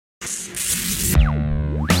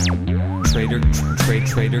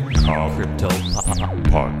Trader Cobb Crypto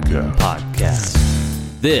Podcast.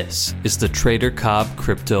 This is the Trader Cobb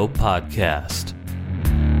Crypto Podcast.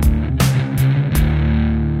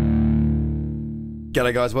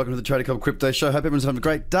 G'day guys, welcome to the Trader Cobb Crypto Show. Hope everyone's having a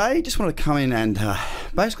great day. Just want to come in and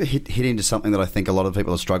basically hit into something that I think a lot of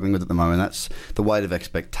people are struggling with at the moment. That's the weight of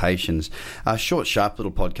expectations. Short, sharp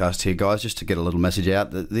little podcast here, guys, just to get a little message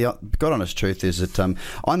out. The God honest truth is that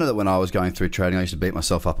I know that when I was going through trading, I used to beat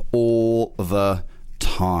myself up all the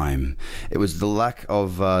time. It was the lack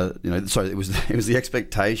of, it was the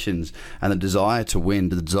expectations and the desire to win,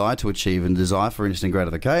 the desire to achieve, and the desire for instant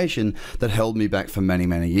gratification that held me back for many,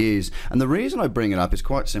 many years. And the reason I bring it up is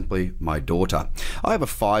quite simply my daughter. I have a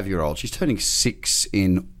 5-year-old. She's turning 6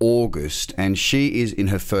 in August, and she is in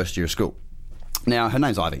her first year of school. Now, her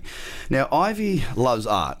name's Ivy. Now, Ivy loves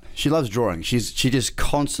art. She loves drawing. She just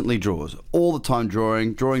constantly draws. All the time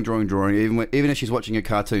drawing. Even if she's watching a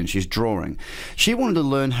cartoon, she's drawing. She wanted to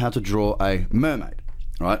learn how to draw a mermaid,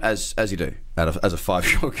 right? As you do. As a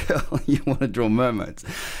 5-year-old girl, you want to draw mermaids.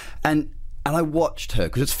 And I watched her,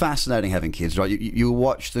 because it's fascinating having kids, right? You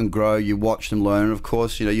watch them grow, you watch them learn, and of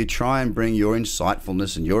course, you try and bring your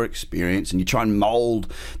insightfulness and your experience, and you try and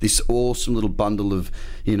mould this awesome little bundle of,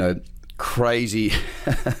 crazy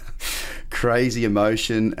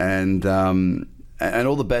emotion and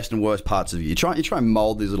all the best and worst parts of you. You try and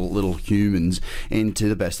mold these little humans into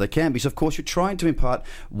the best they can be. So of course you're trying to impart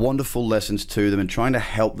wonderful lessons to them and trying to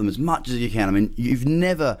help them as much as you can. I mean, you've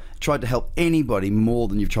never tried to help anybody more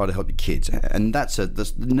than you've tried to help your kids, and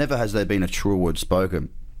never has there been a truer word spoken.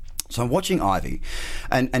 So I'm watching Ivy,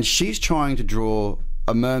 and she's trying to draw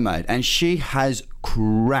a mermaid, and she has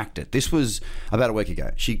cracked it. This was about a week ago.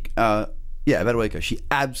 About a week ago. She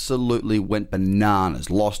absolutely went bananas,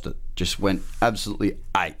 lost it, just went absolutely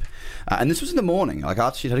ape. And this was in the morning, like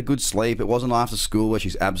after she'd had a good sleep. It wasn't after school where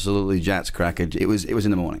she's absolutely jats crackered. It was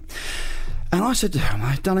in the morning. And I said to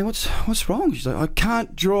her, darling, what's wrong? She's like, I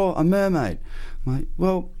can't draw a mermaid. I'm like,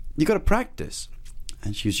 well, you got to practice.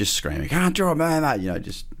 And she was just screaming, can't draw a mermaid,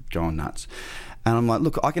 just going nuts. And I'm like,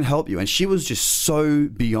 look, I can help you. And she was just so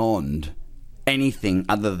beyond anything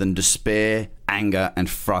other than despair, anger, and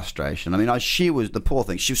frustration. I mean, she was, the poor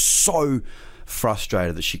thing, she was so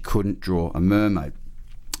frustrated that she couldn't draw a mermaid.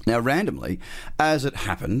 Now, randomly, as it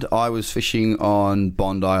happened, I was fishing on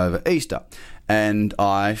Bondi over Easter, and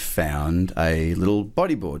I found a little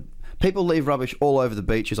bodyboard. People leave rubbish all over the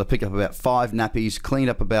beaches. I picked up about 5 nappies, cleaned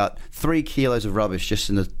up about 3 kilos of rubbish just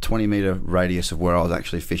in the 20-metre radius of where I was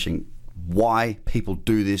actually fishing. Why people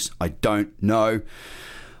do this, I don't know.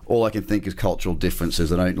 All I can think is cultural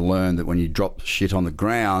differences. I don't learn that when you drop shit on the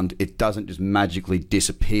ground, it doesn't just magically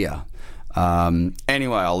disappear.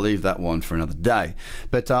 Anyway, I'll leave that one for another day.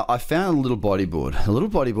 But I found a little bodyboard. The little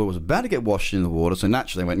bodyboard was about to get washed in the water, so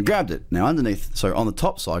naturally I went and grabbed it. Now underneath, so on the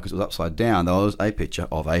top side, because it was upside down, there was a picture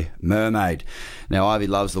of a mermaid. Now Ivy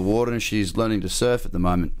loves the water and she's learning to surf at the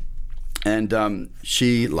moment. And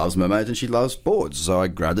she loves mermaids and she loves boards, so I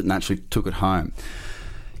grabbed it and actually took it home.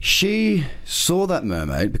 She saw that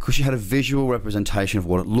mermaid because she had a visual representation of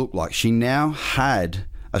what it looked like. She now had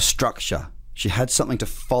a structure. She had something to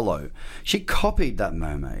follow. She copied that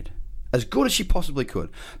mermaid as good as she possibly could.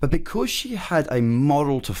 But because she had a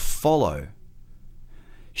model to follow,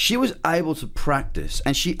 she was able to practice,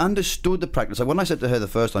 and she understood the practice. Like when I said to her the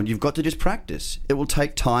first time, you've got to just practice. It will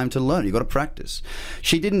take time to learn. You've got to practice.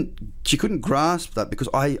 She couldn't grasp that because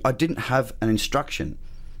I didn't have an instruction.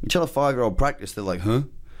 You tell a 5-year-old practice, they're like, huh?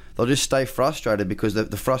 They'll just stay frustrated because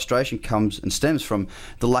the frustration comes and stems from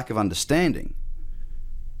the lack of understanding.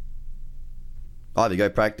 Ivy, go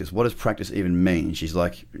practice. What does practice even mean? She's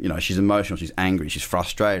like, she's emotional, she's angry, she's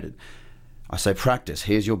frustrated. I say, practice.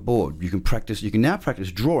 Here's your board. You can practice. You can now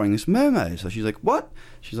practice drawing this mermaid. So she's like, what?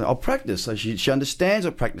 She's like, I'll practice. So she understands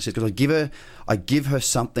what practice is because I give her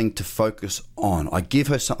something to focus on. I give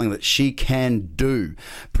her something that she can do.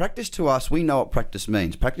 Practice to us, we know what practice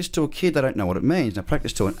means. Practice to a kid, they don't know what it means. Now,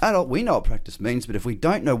 practice to an adult, we know what practice means. But if we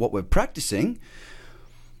don't know what we're practicing,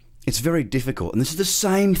 it's very difficult. And this is the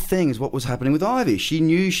same thing as what was happening with Ivy. She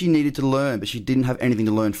knew she needed to learn, but she didn't have anything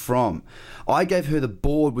to learn from. I gave her the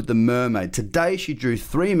board with the mermaid. Today she drew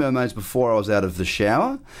 3 mermaids before I was out of the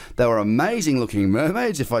shower. They were amazing looking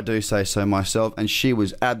mermaids, if I do say so myself, and she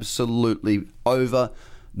was absolutely over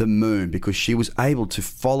the moon because she was able to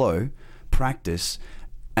follow, practice,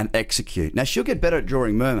 and execute. Now she'll get better at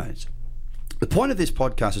drawing mermaids. The point of this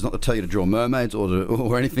podcast is not to tell you to draw mermaids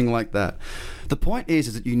or anything like that. The point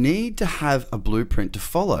is that you need to have a blueprint to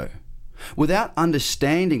follow. without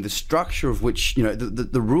understanding the structure of which,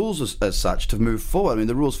 the rules as such to move forward. I mean,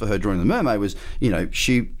 the rules for her drawing the mermaid was,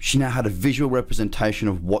 she now had a visual representation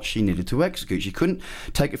of what she needed to execute. She couldn't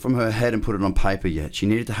take it from her head and put it on paper yet. She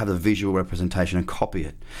needed to have the visual representation and copy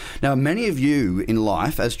it. Now, many of you in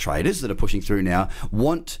life as traders that are pushing through now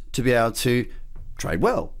want to be able to trade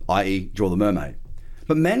well, i.e. draw the mermaid.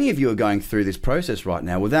 But many of you are going through this process right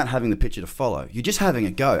now without having the picture to follow. You're just having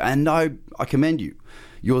a go. And no, I commend you.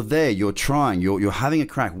 You're there, you're trying, you're having a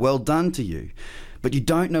crack. Well done to you. But you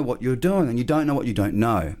don't know what you're doing, and you don't know what you don't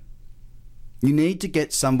know. You need to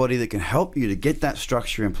get somebody that can help you to get that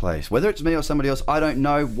structure in place. Whether it's me or somebody else, I don't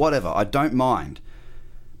know, whatever, I don't mind.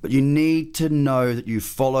 But you need to know that you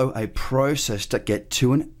follow a process to get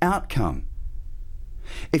to an outcome.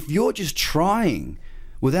 If you're just trying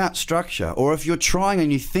without structure, or if you're trying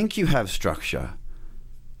and you think you have structure,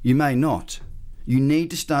 you may not. You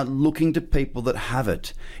need to start looking to people that have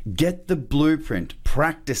it. Get the blueprint,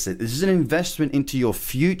 practice it. This is an investment into your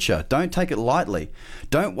future. Don't take it lightly.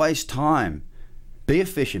 Don't waste time. Be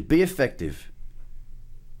efficient, be effective,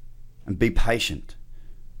 and be patient.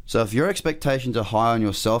 So if your expectations are high on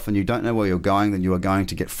yourself and you don't know where you're going, then you are going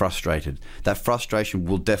to get frustrated. That frustration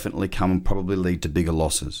will definitely come and probably lead to bigger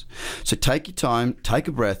losses. So take your time, take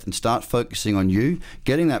a breath, and start focusing on you,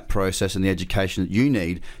 getting that process and the education that you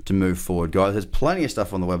need to move forward. Guys, there's plenty of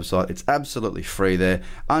stuff on the website. It's absolutely free there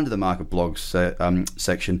under the Market Blogs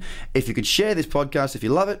section. If you could share this podcast, if you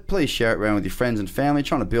love it, please share it around with your friends and family.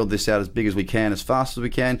 Trying to build this out as big as we can, as fast as we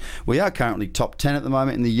can. We are currently top 10 at the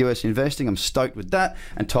moment in the US investing. I'm stoked with that.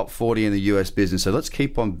 And top 40 in the US business. So let's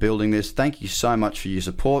keep on building this. Thank you so much for your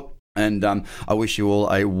support. And I wish you all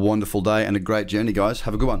a wonderful day and a great journey, guys.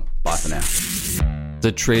 Have a good one. Bye for now.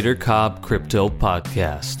 The Trader Cobb Crypto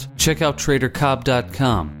Podcast. Check out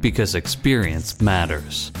TraderCobb.com because experience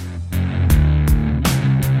matters.